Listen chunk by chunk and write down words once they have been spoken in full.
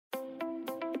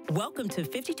Welcome to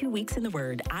 52 Weeks in the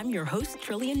Word. I'm your host,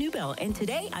 Trillian Newbell, and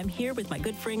today I'm here with my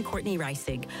good friend, Courtney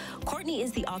Reissig. Courtney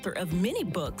is the author of many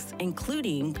books,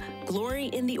 including Glory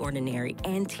in the Ordinary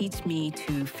and Teach Me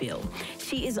to Feel.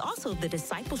 She is also the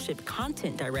Discipleship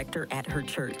Content Director at her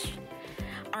church.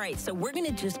 All right, so we're going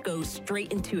to just go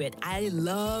straight into it. I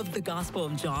love the Gospel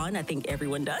of John. I think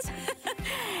everyone does.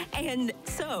 And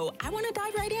so I want to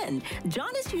dive right in.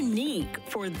 John is unique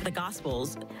for the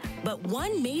Gospels, but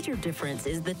one major difference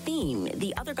is the theme.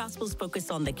 The other Gospels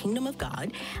focus on the kingdom of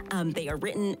God. They are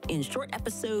written in short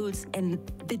episodes, and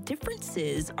the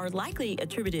differences are likely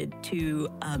attributed to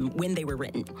when they were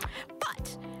written.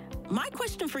 But my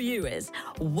question for you is,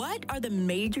 what are the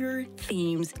major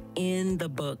themes in the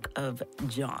book of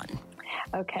John?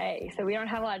 Okay, so we don't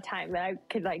have a lot of time, but I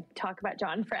could talk about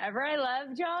John forever. I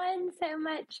love John so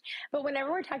much. But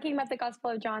whenever we're talking about the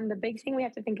Gospel of John, the big thing we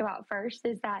have to think about first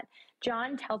is that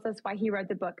John tells us why he wrote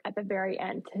the book at the very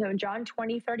end. So in John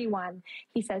 20:31,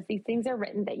 he says, "These things are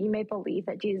written that you may believe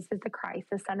that Jesus is the Christ,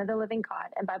 the Son of the living God,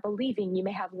 and by believing you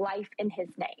may have life in his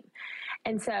name."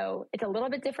 And so it's a little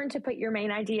bit different to put your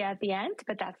main idea at the end,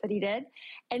 but that's what he did.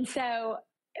 And so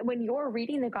when you're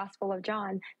reading the Gospel of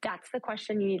John, that's the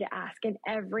question you need to ask in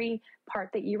every part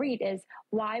that you read is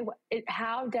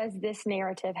how does this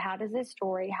narrative, how does this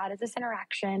story, how does this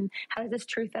interaction, how does this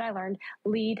truth that I learned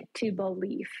lead to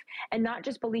belief? And not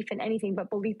just belief in anything, but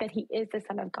belief that he is the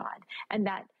Son of God and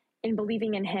that in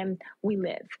believing in him, we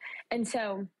live. And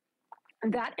so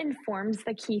that informs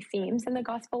the key themes in the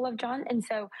Gospel of John. And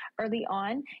so early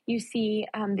on, you see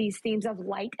these themes of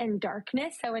light and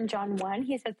darkness. So in John 1,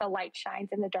 he says the light shines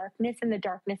in the darkness and the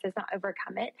darkness does not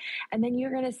overcome it. And then you're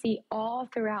going to see all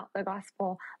throughout the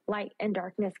Gospel, light and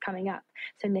darkness coming up.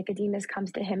 So Nicodemus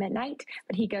comes to him at night,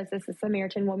 but he goes, this is a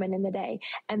Samaritan woman in the day.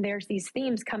 And there's these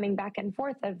themes coming back and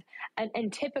forth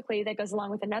and typically that goes along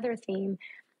with another theme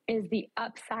is the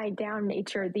upside down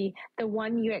nature, the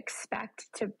one you expect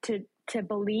to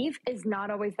believe is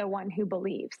not always the one who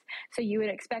believes. So you would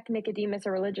expect Nicodemus,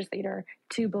 a religious leader,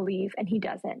 to believe, and he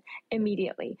doesn't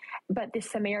immediately. But this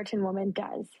Samaritan woman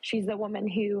does. She's the woman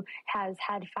who has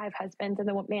had 5 husbands, and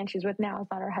the man she's with now is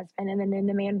not her husband. And then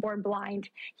the man born blind,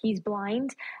 he's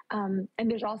blind. And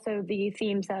there's also the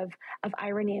themes of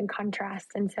irony and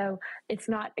contrast. And so it's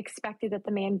not expected that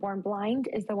the man born blind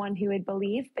is the one who would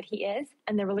believe, but he is.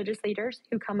 And the religious leaders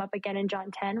who come up again in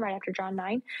John 10, right after John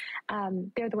 9,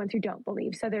 they're the ones who don't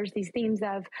believe. So there's these themes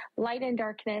of light and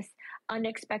darkness,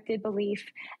 unexpected belief,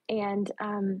 and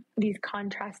these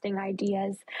contrasting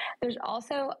ideas. There's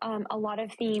also a lot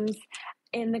of themes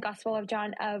in the Gospel of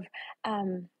John of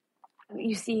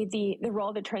you see the role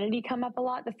of the Trinity come up a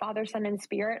lot. The Father, Son, and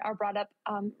Spirit are brought up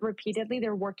repeatedly.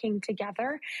 They're working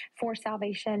together for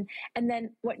salvation. And then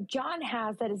what John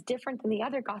has that is different than the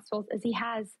other Gospels is he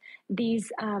has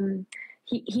these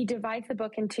he divides the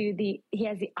book into he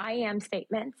has the I am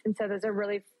statements. And so those are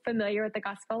really familiar with the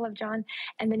Gospel of John.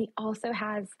 And then he also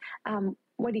has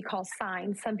what he calls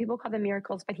signs. Some people call them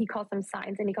miracles, but he calls them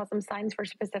signs, and he calls them signs for a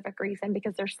specific reason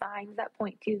because they're signs that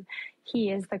point to he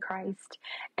is the Christ.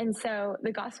 And so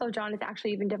the Gospel of John is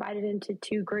actually even divided into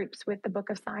 2 groups with the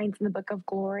book of signs and the book of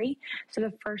glory. So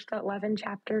the first 11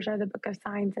 chapters are the book of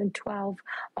signs, and 12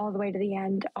 all the way to the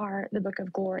end are the book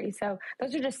of glory. So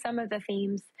those are just some of the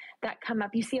themes that come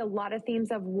up. You see a lot of themes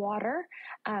of water.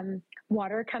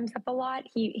 Water comes up a lot.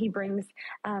 He brings,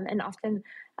 and often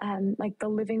like the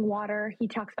living water he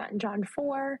talks about in John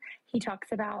 4. He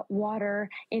talks about water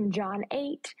in John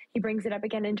 8. He brings it up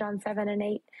again in John 7 and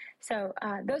 8. So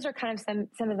those are kind of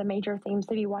some of the major themes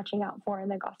to be watching out for in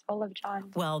the Gospel of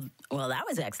John. Well, that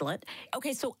was excellent.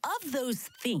 Okay, so of those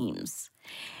themes,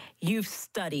 you've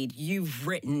studied, you've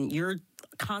written, you're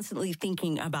constantly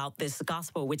thinking about this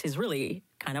gospel, which is really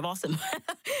kind of awesome.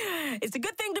 It's a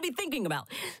good thing to be thinking about.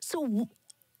 So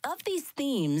of these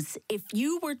themes, if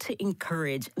you were to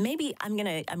encourage, maybe I'm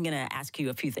gonna ask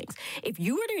you a few things. If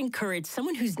you were to encourage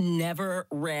someone who's never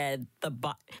read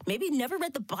maybe never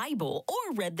read the Bible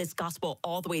or read this gospel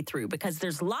all the way through, because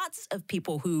there's lots of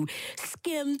people who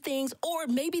skim things, or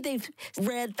maybe they've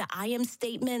read the I am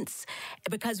statements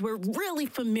because we're really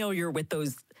familiar with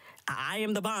those. I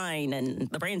am the vine and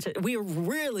the branch. We are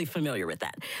really familiar with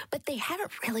that, but they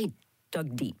haven't really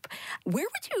dug deep. Where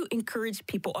would you encourage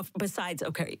people besides,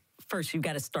 okay, first you've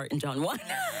got to start in John 1,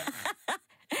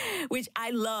 which I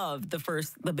love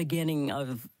the beginning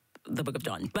of the book of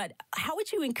John. But what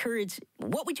would you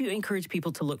encourage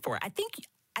people to look for? I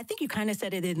think you kind of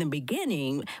said it in the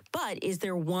beginning, but is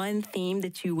there one theme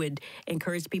that you would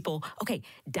encourage people, okay,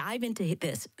 dive into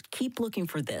this, keep looking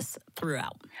for this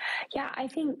throughout? Yeah, I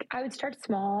think I would start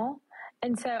small.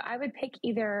 And so I would pick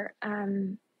either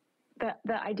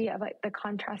the idea of like the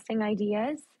contrasting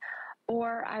ideas,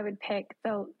 or I would pick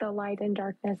the light and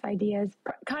darkness ideas.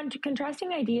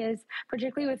 Contrasting ideas,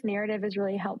 particularly with narrative, is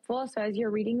really helpful. So as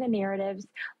you're reading the narratives,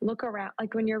 look around,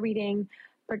 like when you're reading,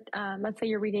 let's say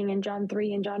you're reading in John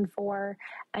 3 and John 4,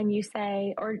 and you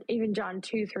say, or even John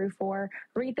 2 through 4,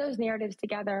 read those narratives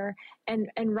together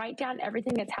and write down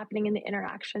everything that's happening in the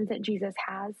interactions that Jesus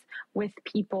has with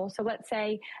people. So let's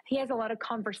say he has a lot of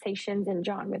conversations in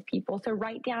John with people. So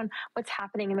write down what's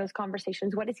happening in those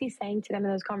conversations. What is he saying to them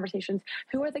in those conversations?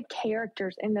 Who are the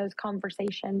characters in those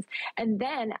conversations? And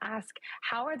then ask,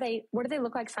 what do they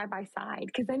look like side by side?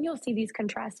 Because then you'll see these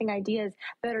contrasting ideas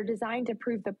that are designed to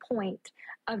prove the point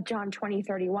of John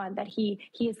 20:31, that he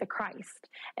is the Christ.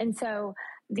 And so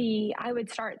I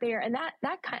would start there.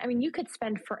 And you could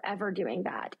spend forever doing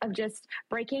that, of just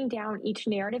breaking down each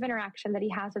narrative interaction that he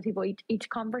has with people, each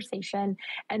conversation,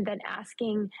 and then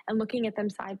asking and looking at them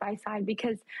side by side,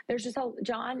 because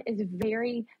John is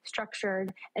very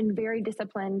structured and very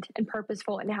disciplined and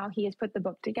purposeful in how he has put the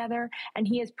book together. And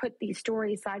he has put these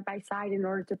stories side by side in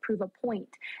order to prove a point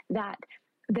that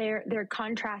their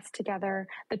contrast together.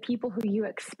 The people who you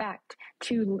expect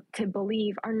to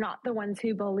believe are not the ones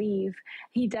who believe.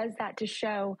 He does that to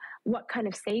show what kind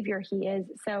of savior he is.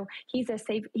 So he's a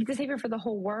savior for the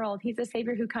whole world. He's a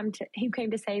savior who came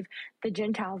to save the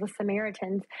Gentiles, the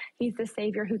Samaritans. He's the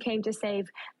savior who came to save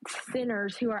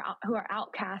sinners who are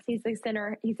outcasts. He's the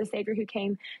savior who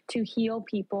came to heal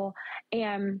people.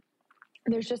 And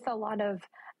there's just a lot of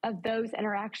those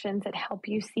interactions that help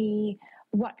you see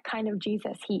what kind of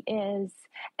Jesus he is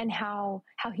and how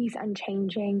he's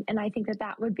unchanging. And I think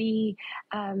that would be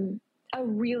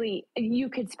you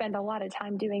could spend a lot of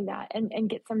time doing that and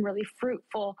get some really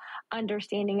fruitful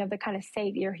understanding of the kind of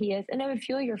savior he is. And it would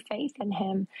fuel your faith in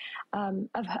him,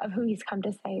 of who he's come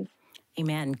to save.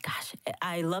 Amen. Gosh,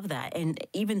 I love that. And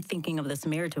even thinking of the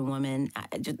Samaritan woman,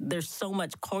 there's so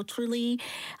much culturally.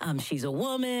 She's a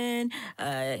woman,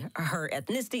 her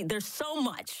ethnicity. There's so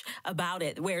much about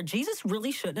it where Jesus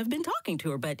really shouldn't have been talking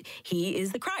to her, but he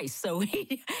is the Christ. So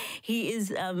he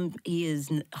is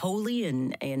holy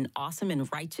and awesome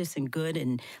and righteous and good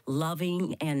and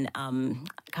loving. And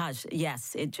gosh,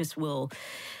 yes, it just will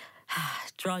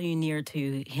draw you near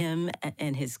to him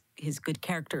and his good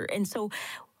character. And so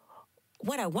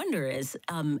what I wonder is,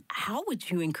 how would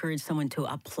you encourage someone to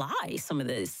apply some of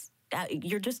this?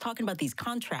 You're just talking about these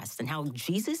contrasts and how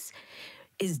Jesus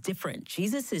is different.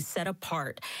 Jesus is set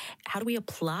apart. How do we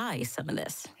apply some of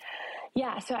this?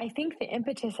 Yeah, so I think the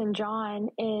impetus in John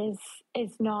is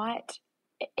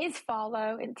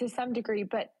follow to some degree,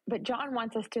 but John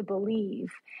wants us to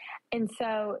believe. And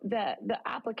so the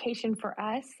application for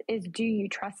us is, do you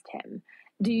trust him?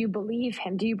 Do you believe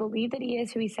him? Do you believe that he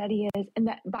is who he said he is? And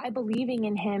that by believing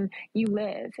in him, you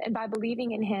live. And by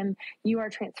believing in him, you are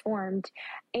transformed.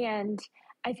 And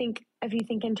I think if you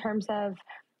think in terms of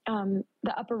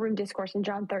the upper room discourse in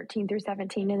John 13 through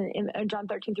 17 and in John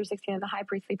 13 through 16 in the high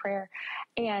priestly prayer,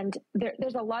 and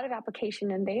there's a lot of application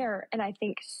in there. And I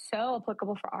think so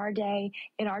applicable for our day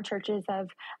in our churches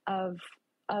of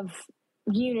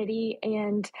unity,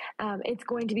 and it's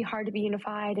going to be hard to be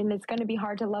unified, and it's going to be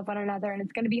hard to love one another, and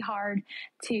it's going to be hard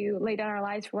to lay down our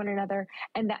lives for one another,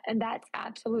 and that's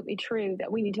absolutely true,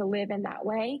 that we need to live in that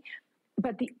way.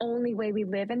 But the only way we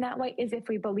live in that way is if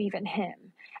we believe in him.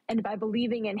 And by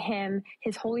believing in him,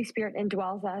 his Holy Spirit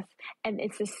indwells us, and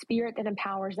it's the Spirit that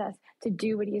empowers us to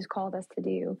do what he has called us to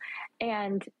do.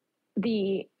 And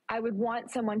I would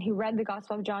want someone who read the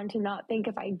Gospel of John to not think,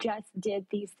 if I just did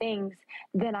these things,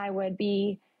 then I was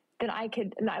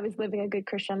living a good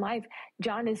Christian life.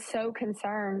 John is so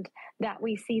concerned that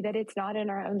we see that it's not in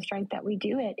our own strength that we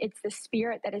do it. It's the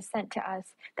Spirit that is sent to us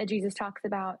that Jesus talks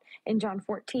about in John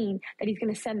 14, that he's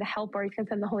going to send the helper. He's going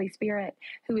to send the Holy Spirit,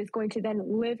 who is going to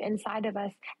then live inside of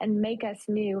us and make us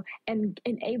new and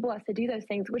enable us to do those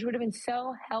things, which would have been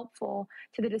so helpful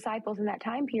to the disciples in that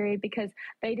time period, because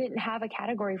they didn't have a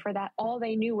category for that. All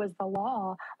they knew was the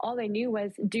law. All they knew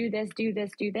was do this, do this,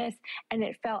 do this. And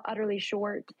it fell utterly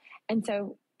short.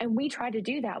 And we try to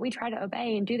do that. We try to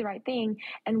obey and do the right thing,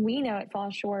 and we know it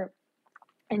falls short.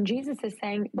 And Jesus is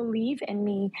saying, believe in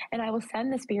me, and I will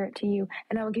send the Spirit to you,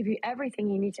 and I will give you everything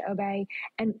you need to obey,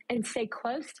 and stay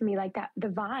close to me, like that. The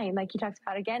vine, like he talks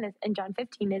about again in John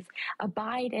 15, is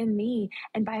abide in me,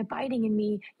 and by abiding in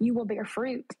me, you will bear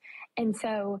fruit. And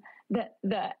so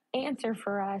the answer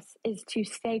for us is to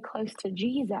stay close to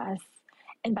Jesus.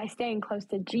 And by staying close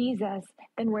to Jesus,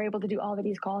 then we're able to do all that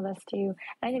he's called us to. And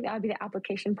I think that would be the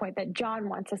application point that John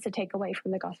wants us to take away from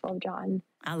the Gospel of John.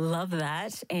 I love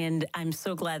that. And I'm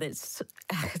so glad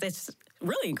that's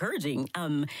really encouraging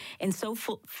and so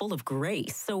full of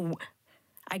grace. So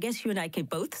I guess you and I could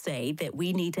both say that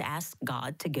we need to ask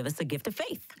God to give us a gift of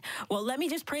faith. Well, let me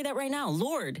just pray that right now.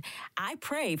 Lord, I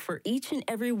pray for each and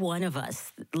every one of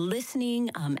us listening,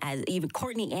 as even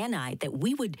Courtney and I, that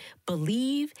we would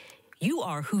believe you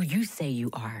are who you say you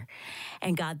are.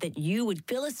 And God, that you would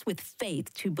fill us with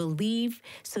faith to believe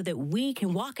so that we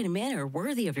can walk in a manner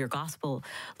worthy of your gospel.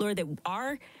 Lord, that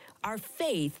our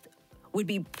faith would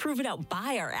be proven out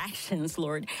by our actions,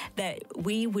 Lord, that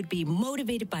we would be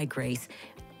motivated by grace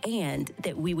and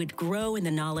that we would grow in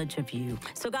the knowledge of you.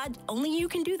 So God, only you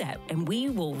can do that. And we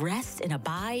will rest and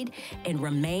abide and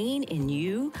remain in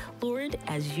you, Lord,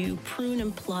 as you prune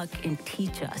and pluck and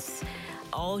teach us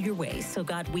all your ways. So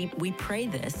God, we pray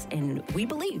this and we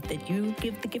believe that you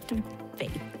give the gift of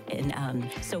faith.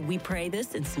 And so we pray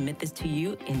this and submit this to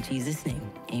you in Jesus' name.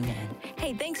 Amen.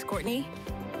 Hey, thanks, Courtney.